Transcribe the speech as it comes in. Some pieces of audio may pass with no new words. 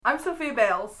I'm Sophia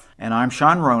Bales. And I'm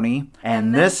Sean Roney.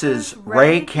 And this is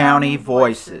Ray County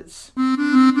Voices.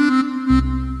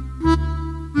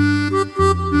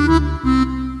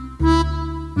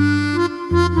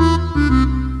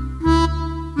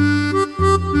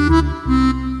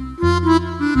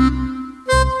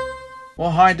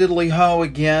 Well, hi diddly ho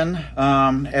again.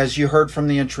 As you heard from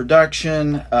the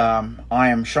introduction, I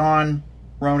am Sean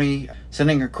Roney.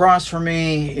 Sitting across from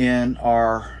me in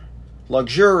our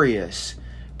luxurious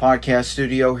podcast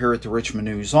studio here at the Richmond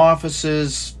News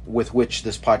offices, with which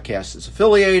this podcast is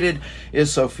affiliated,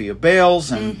 is Sophia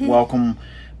Bales. And welcome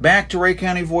back to Ray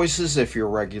County Voices if you're a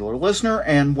regular listener,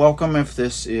 and welcome if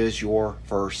this is your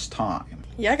first time.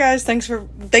 Yeah, guys, thanks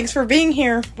for being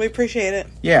here. We appreciate it.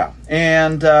 Yeah,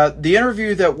 and the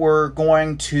interview that we're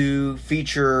going to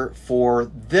feature for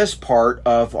this part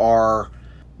of our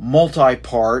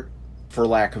multi-part, for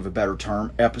lack of a better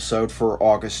term, episode for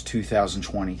August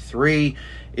 2023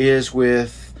 is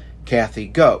with Kathy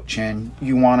Goetsch. And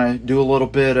you want to do a little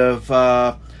bit of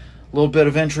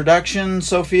introduction,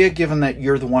 Sophia, given that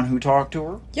you're the one who talked to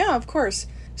her? Yeah, of course.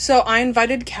 So I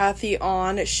invited Kathy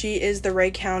on. She is the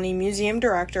Ray County Museum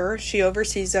Director. She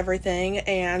oversees everything.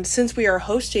 And since we are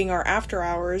hosting our after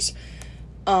hours,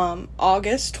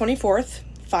 August 24th,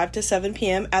 5 to 7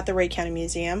 p.m. at the Ray County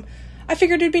Museum, I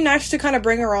figured it'd be nice to kind of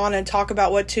bring her on and talk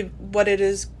about what it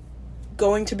is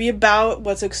going to be about,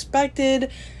 what's expected,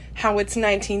 how it's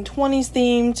 1920s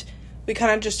themed. We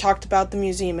kind of just talked about the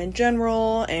museum in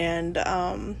general, and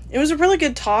it was a really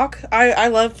good talk. I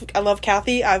love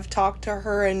Kathy. I've talked to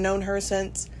her and known her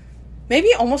since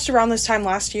maybe almost around this time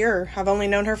last year. I've only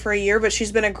known her for a year, but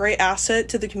she's been a great asset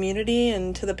to the community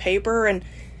and to the paper. And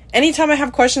anytime I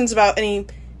have questions about any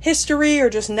history or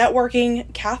just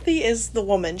networking, Kathy is the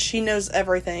woman. She knows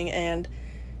everything, and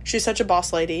she's such a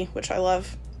boss lady, which I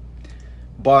love.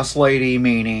 Boss lady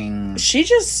meaning? She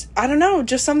just, I don't know,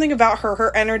 just something about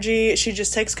her energy. She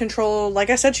just takes control.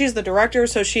 Like I said, she's the director,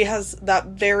 so she has that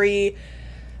very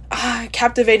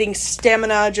captivating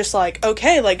stamina, just like,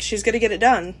 okay, like, she's gonna get it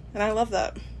done. And I love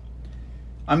that.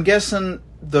 I'm guessing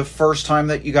the first time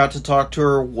that you got to talk to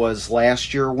her was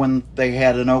last year when they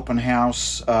had an open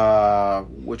house,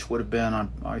 which would have been,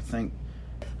 I think...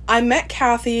 I met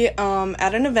Kathy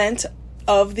at an event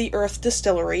of the Earth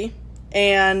Distillery,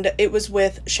 and it was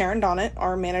with Sharon Donnett,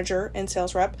 our manager and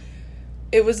sales rep.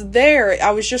 It was there.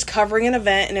 I was just covering an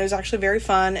event, and it was actually very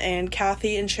fun, and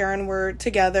Kathy and Sharon were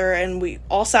together, and we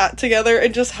all sat together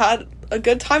and just had a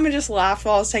good time and just laughed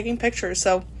while I was taking pictures.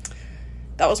 So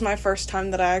that was my first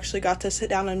time that I actually got to sit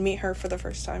down and meet her for the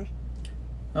first time.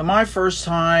 My first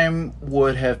time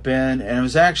would have been, and it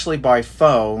was actually by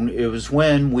phone, it was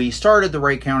when we started the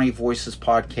Ray County Voices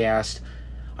podcast,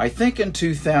 I think in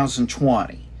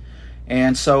 2020.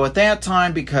 And so at that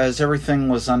time, because everything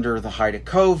was under the height of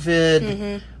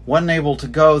COVID, wasn't able to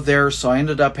go there, so I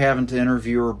ended up having to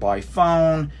interview her by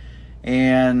phone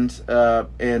and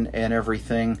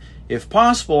everything. If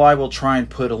possible, I will try and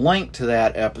put a link to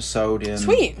that episode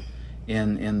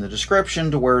in the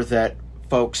description, to where that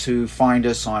folks who find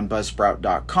us on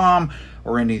Buzzsprout.com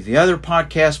or any of the other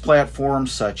podcast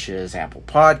platforms such as Apple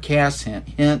Podcasts,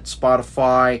 Hint,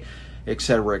 Spotify,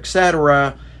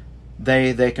 etc.,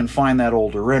 they can find that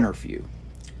older interview.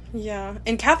 Yeah,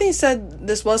 and Kathy said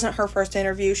this wasn't her first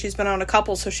interview. She's been on a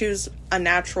couple, so she was a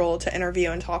natural to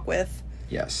interview and talk with.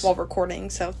 Yes. While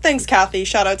recording. So thanks, Kathy.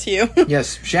 Shout out to you.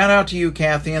 Yes, shout out to you,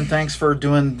 Kathy, and thanks for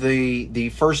doing the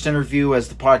first interview as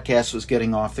the podcast was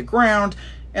getting off the ground.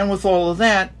 And with all of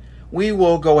that, we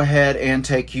will go ahead and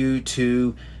take you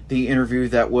to the interview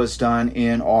that was done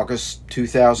in August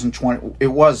 2020. It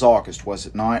was August, was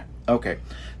it not? Okay.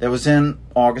 That was in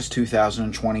August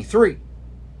 2023.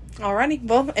 Alrighty.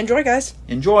 Well, enjoy, guys.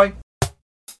 Enjoy.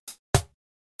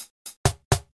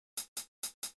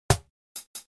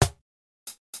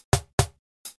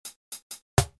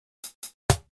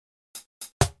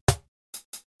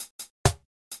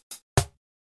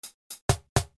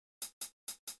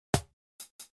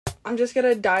 I'm just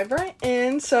going to dive right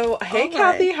in. So, hey,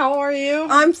 Kathy, how are you?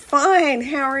 I'm fine.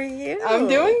 How are you? I'm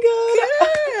doing good.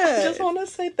 Good. I just want to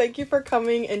say thank you for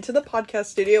coming into the podcast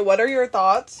studio. What are your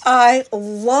thoughts? I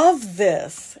love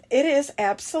this. It is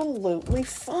absolutely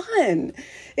fun.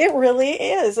 It really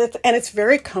is. It's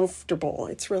very comfortable.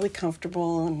 It's really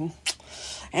comfortable.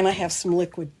 And I have some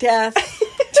liquid death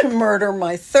to murder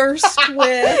my thirst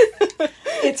with.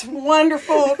 It's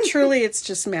wonderful. Truly, it's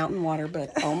just mountain water,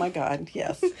 but oh my God,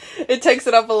 yes. It takes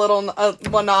it up a little,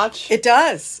 one notch. It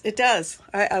does. It does.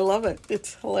 I love it.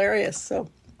 It's hilarious. So,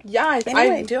 yeah.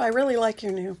 I really like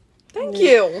your new Thank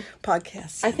you.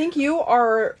 Podcast. I think you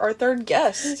are our third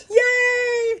guest.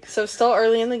 Yay! So still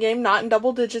early in the game, not in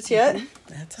double digits yet.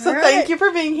 That's So all right. thank you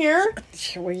for being here.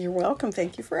 Sure, well, you're welcome.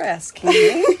 Thank you for asking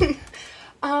me.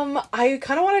 I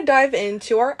kind of want to dive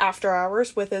into our after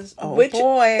hours with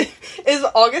Boy. is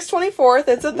August 24th.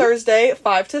 It's a Thursday,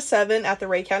 5 to 7 at the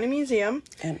Ray County Museum.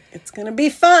 And it's going to be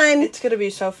fun. It's going to be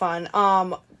so fun.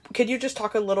 Could you just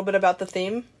talk a little bit about the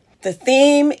theme? The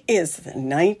theme is the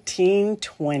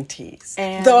 1920s.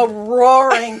 And- The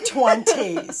Roaring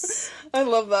 20s. I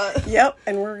love that. Yep,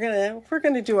 and we're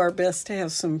gonna do our best to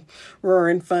have some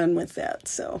roaring fun with that.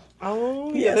 So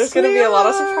Oh, yeah. Yes, There's going to we be a lot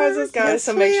of are. surprises, guys, Yes,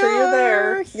 so make we sure you're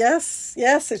there. are.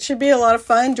 Yes, it should be a lot of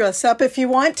fun. Dress up if you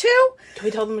want to. Can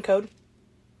we tell them the code?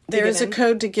 There's a in?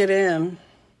 code to get in.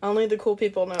 Only the cool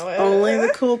people know it. Only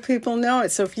the cool people know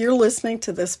it. So if you're listening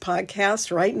to this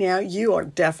podcast right now, you are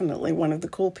definitely one of the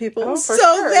cool people. Oh, for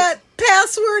so sure. that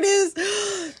password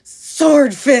is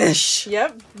swordfish.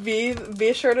 Yep.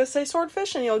 Be sure to say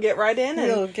swordfish and you'll get right in. And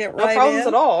You'll get no right problems in.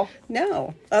 at all.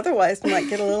 No, otherwise you might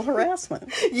get a little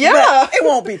harassment. Yeah. But it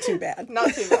won't be too bad.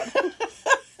 Not too bad.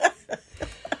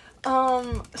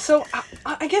 So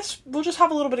I guess we'll just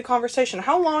have a little bit of conversation.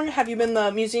 How long have you been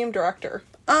the museum director?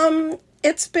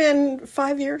 It's been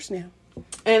 5 years now.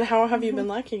 And how have you been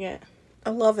liking it? I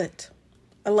love it.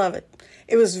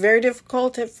 It was very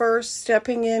difficult at first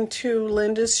stepping into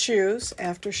Linda's shoes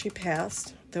after she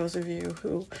passed. Those of you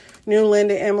who knew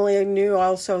Linda, Emily, knew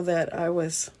also that I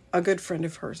was a good friend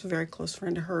of hers, a very close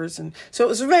friend of hers. And so it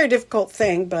was a very difficult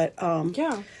thing, but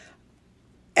Yeah.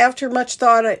 after much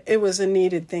thought, it was a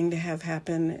needed thing to have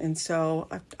happen. And so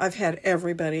I've had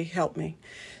everybody help me.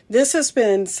 This has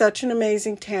been such an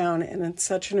amazing town, and it's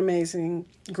such an amazing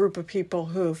group of people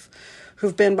who've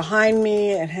been behind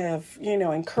me and have,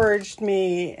 encouraged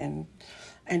me and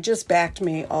just backed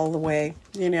me all the way.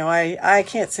 I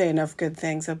can't say enough good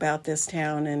things about this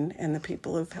town and the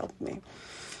people who've helped me.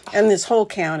 And this whole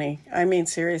county. I mean,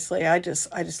 seriously, I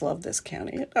just love this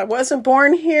county. I wasn't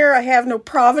born here. I have no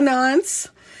provenance,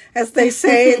 as they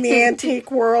say in the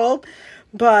antique world.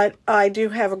 But I do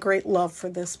have a great love for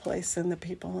this place and the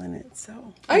people in it.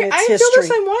 So I feel the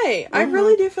same way. I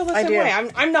really do feel the same do. way.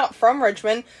 I'm not from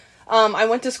Richmond. I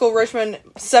went to school Richmond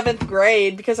 7th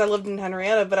grade because I lived in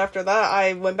Henrietta, but after that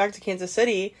I went back to Kansas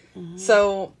City.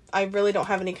 So I really don't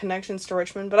have any connections to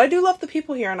Richmond, but I do love the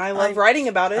people here and I love writing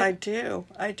about it. I do.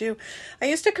 I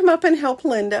used to come up and help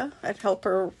Linda. I'd help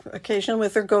her occasionally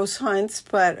with her ghost hunts,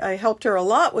 but I helped her a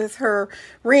lot with her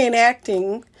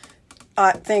reenacting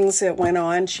things that went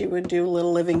on. She would do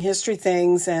little living history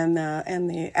things and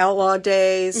the outlaw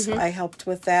days. I helped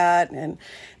with that,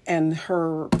 and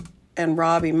her and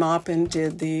Robbie Maupin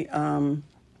did the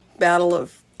Battle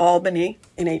of Albany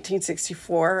in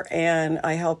 1864, and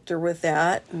I helped her with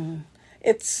that. And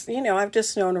it's, I've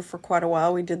just known her for quite a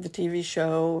while. We did the TV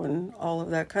show and all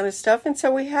of that kind of stuff. And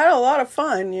so we had a lot of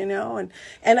fun,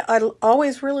 and I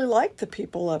always really liked the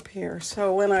people up here.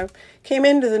 So when I came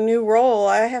into the new role,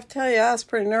 I have to tell you, I was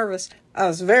pretty nervous. I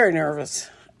was very nervous.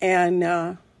 And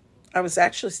I was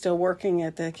actually still working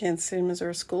at the Kansas City,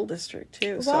 Missouri School District,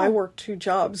 too. So Wow. I worked 2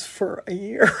 jobs for a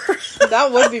year.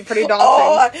 That would be pretty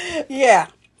daunting. Yeah.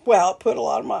 Well, it put a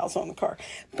lot of miles on the car.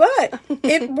 But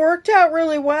it worked out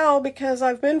really well because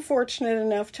I've been fortunate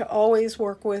enough to always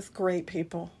work with great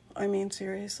people. I mean,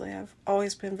 seriously, I've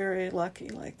always been very lucky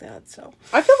like that. So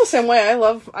I feel the same way. I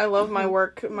love my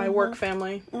work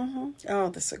family. Oh,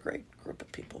 this is a great group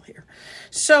of people here.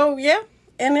 So, yeah.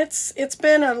 And it's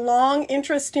been a long,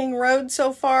 interesting road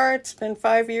so far. It's been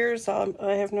 5 years.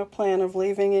 I have no plan of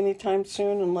leaving anytime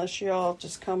soon unless you all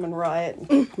just come and riot and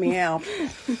kick me out.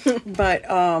 But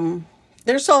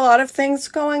there's a lot of things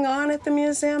going on at the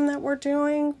museum that we're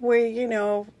doing. We,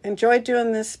 enjoy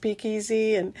doing this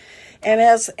speakeasy. And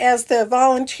as the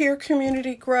volunteer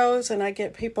community grows and I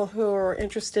get people who are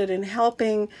interested in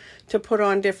helping to put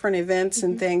on different events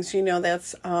and things,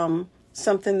 that's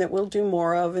something that we'll do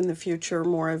more of in the future,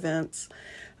 more events.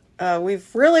 We've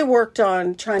really worked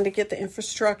on trying to get the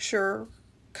infrastructure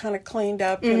kind of cleaned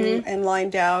up and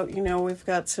lined out. We've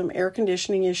got some air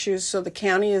conditioning issues, so the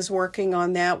county is working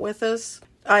on that with us.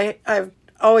 I've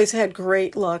always had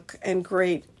great luck and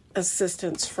great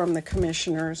assistance from the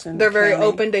commissioners. And They're very county.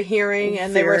 open to hearing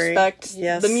and they respect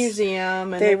the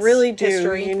museum and they its really do.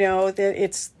 history. That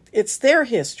it's their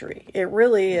history. It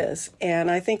really is. And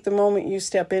I think the moment you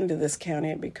step into this county,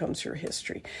 it becomes your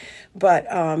history. But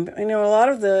a lot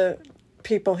of the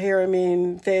people here, I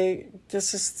mean,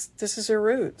 this is their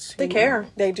roots. They care.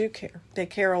 They do care. They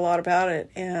care a lot about it.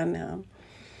 And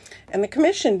the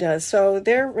commission does. So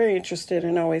they're very interested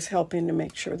in always helping to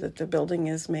make sure that the building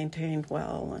is maintained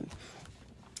well.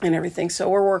 and everything. So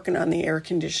we're working on the air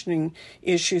conditioning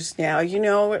issues now. You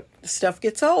know, stuff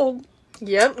gets old.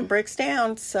 Yep. It breaks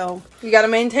down, so you got to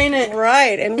maintain it.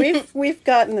 Right, and we've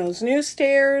gotten those new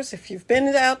stairs. If you've been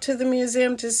out to the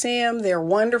museum to see them, they're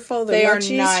wonderful. They're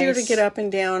much easier to get up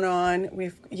and down on.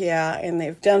 And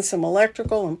they've done some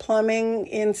electrical and plumbing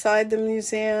inside the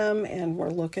museum, and we're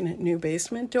looking at new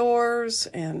basement doors,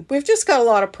 and we've just got a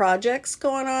lot of projects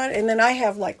going on. And then I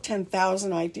have like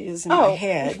 10,000 ideas in my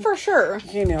head, for sure.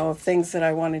 You know, of things that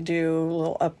I want to do,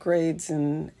 little upgrades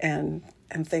and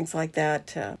things like that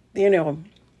to, you know,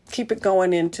 keep it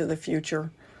going into the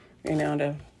future, you know,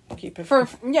 to keep it for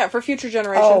future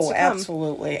generations to come.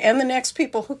 Absolutely. And the next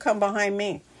people who come behind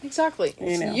me. Exactly.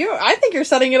 You know. I think you're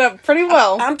setting it up pretty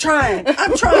well. I'm trying,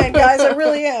 guys. I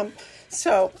really am.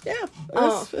 So, yeah,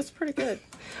 it's pretty good.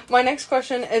 My next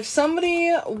question, if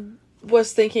somebody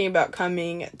was thinking about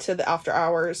coming to the after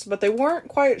hours, but they weren't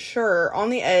quite sure,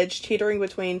 on the edge, teetering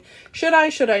between, should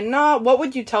I not? What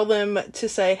would you tell them to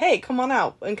say, hey, come on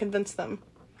out, and convince them?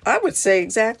 I would say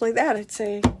exactly that. I'd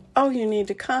say, oh, you need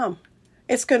to come.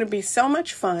 It's going to be so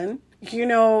much fun. You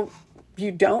know,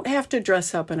 you don't have to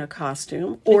dress up in a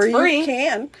costume. Or it's free. You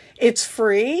can. It's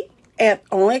free. At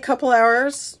only a couple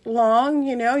hours long,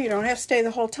 you know, you don't have to stay the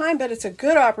whole time, but it's a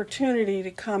good opportunity to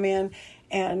come in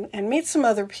and meet some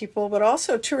other people, but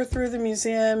also tour through the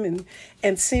museum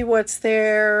and see what's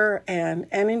there and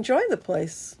enjoy the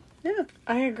place. Yeah.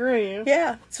 I agree.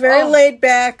 Yeah. It's very laid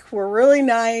back. We're really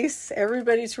nice.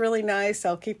 Everybody's really nice.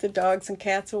 I'll keep the dogs and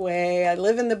cats away. I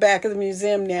live in the back of the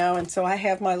museum now, and so I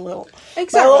have my little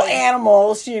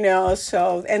animals, you know,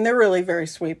 so, and they're really very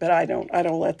sweet, but I don't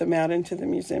let them out into the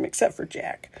museum except for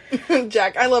Jack.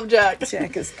 Jack. I love Jack.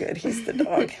 Jack is good. He's the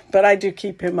dog. But I do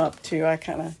keep him up too. I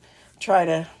kind of try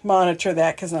to monitor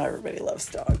that because not everybody loves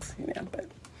dogs, you know, but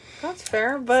that's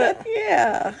fair. But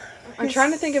yeah, I'm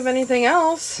trying to think of anything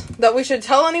else that we should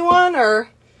tell anyone, or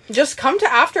just come to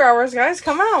after hours, guys.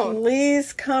 Come out.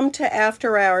 Please come to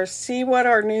after hours. See what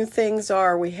our new things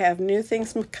are. We have new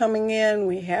things coming in.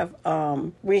 We have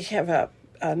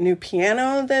a new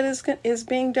piano that is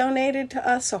being donated to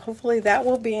us, so hopefully that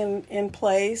will be in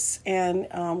place, and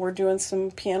we're doing some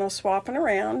piano swapping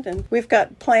around, and we've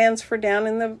got plans for down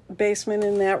in the basement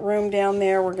in that room down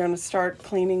there. We're going to start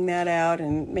cleaning that out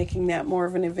and making that more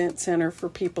of an event center for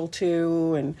people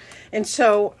too, and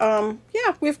so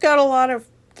we've got a lot of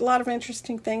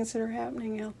interesting things that are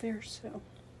happening out there, so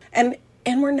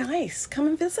and we're nice. Come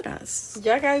and visit us.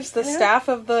 Yeah, guys, the staff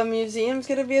of the museum's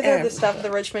going to be there. The staff of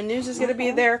the Richmond News is going to be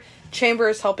there. Chamber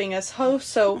is helping us host,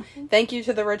 so thank you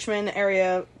to the Richmond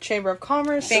Area Chamber of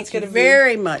Commerce. Thank you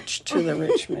very much to the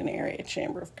Richmond Area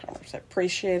Chamber of Commerce. I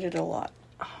appreciate it a lot.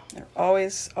 They're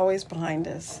always behind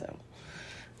us. So.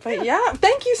 But yeah,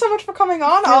 thank you so much for coming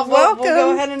on. You're welcome. We'll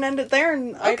go ahead and end it there,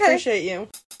 and I appreciate you.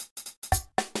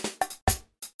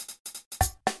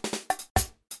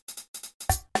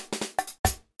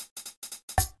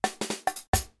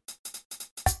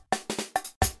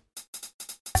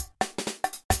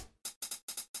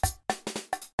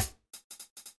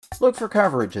 Look for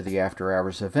coverage of the After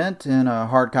Hours event in a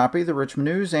hard copy of the Richmond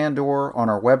News and or on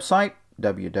our website,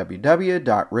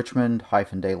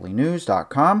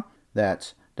 www.richmond-dailynews.com.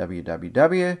 That's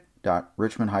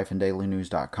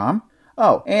www.richmond-dailynews.com.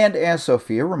 Oh, and as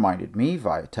Sophia reminded me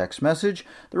via text message,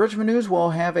 the Richmond News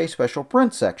will have a special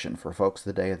print section for folks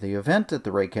the day of the event at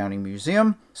the Ray County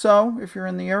Museum, so if you're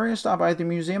in the area, stop by the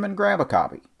museum and grab a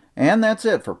copy. And that's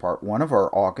it for part 1 of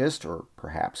our August, or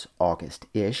perhaps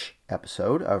August-ish,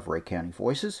 episode of Ray County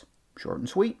Voices. Short and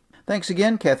sweet. Thanks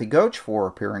again, Kathy Goach, for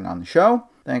appearing on the show.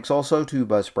 Thanks also to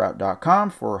Buzzsprout.com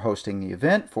for hosting the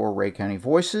event for Ray County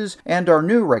Voices and our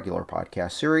new regular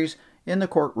podcast series, In the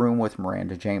Courtroom with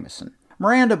Miranda Jameson.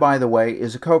 Miranda, by the way,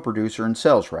 is a co-producer and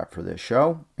sales rep for this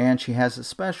show, and she has a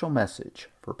special message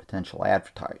for potential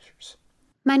advertisers.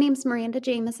 My name's Miranda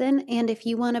Jameson, and if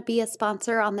you want to be a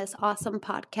sponsor on this awesome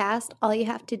podcast, all you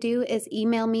have to do is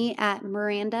email me at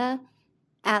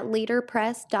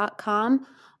miranda@leaderpress.com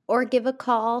or give a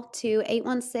call to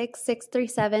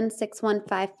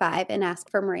 816-637-6155 and ask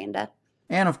for Miranda.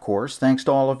 And of course, thanks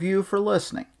to all of you for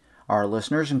listening. Our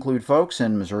listeners include folks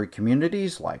in Missouri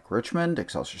communities like Richmond,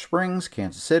 Excelsior Springs,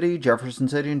 Kansas City, Jefferson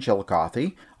City, and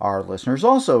Chillicothe. Our listeners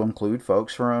also include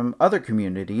folks from other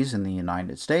communities in the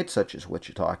United States, such as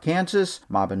Wichita, Kansas,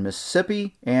 Maubin,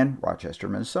 Mississippi, and Rochester,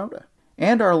 Minnesota.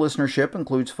 And our listenership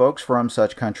includes folks from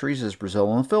such countries as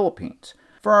Brazil and the Philippines.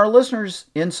 For our listeners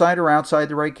inside or outside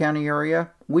the Ray County area,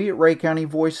 we at Ray County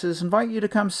Voices invite you to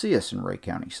come see us in Ray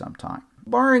County sometime.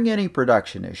 Barring any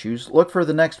production issues, look for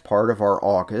the next part of our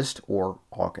August, or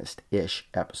August-ish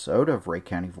episode of Rake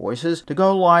County Voices to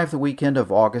go live the weekend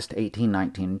of August 18,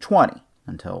 19, and 20.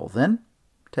 Until then,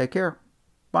 take care.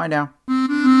 Bye now.